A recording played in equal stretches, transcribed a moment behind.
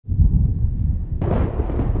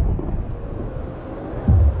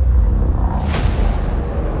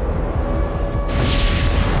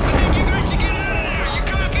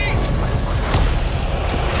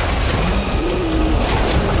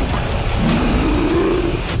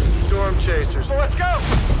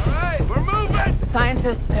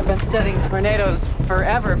Scientists have been studying tornadoes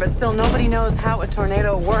forever, but still nobody knows how a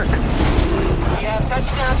tornado works. We have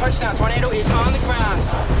touchdown, touchdown. Tornado is on the ground.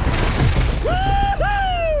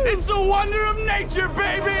 Woo-hoo! It's a wonder of nature,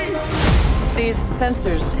 baby! These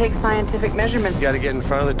sensors take scientific measurements. You gotta get in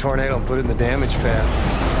front of the tornado and put it in the damage path.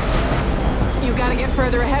 You've got to get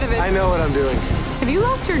further ahead of it. I know what I'm doing. Have you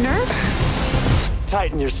lost your nerve?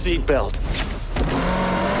 Tighten your seatbelt.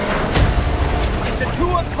 It's at 2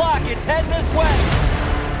 o'clock. It's heading this way.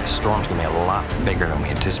 This storm's gonna be a lot bigger than we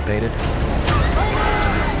anticipated.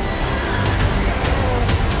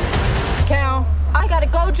 Cow. I gotta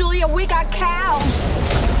go, Julia. We got cows.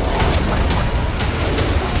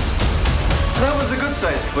 That was a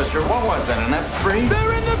good-sized twister. What was that, an F3?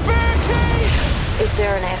 They're in the barricade! Is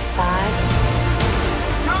there an F5?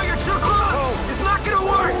 Joe, you're too close! It's not gonna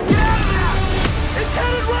work! Get out of there! It's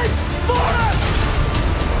headed right for us!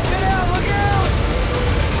 Get out, look out!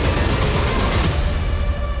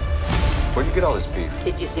 Where'd you get all this beef?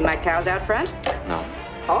 Did you see my cows out front? No.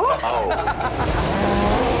 Oh.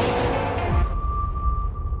 Oh.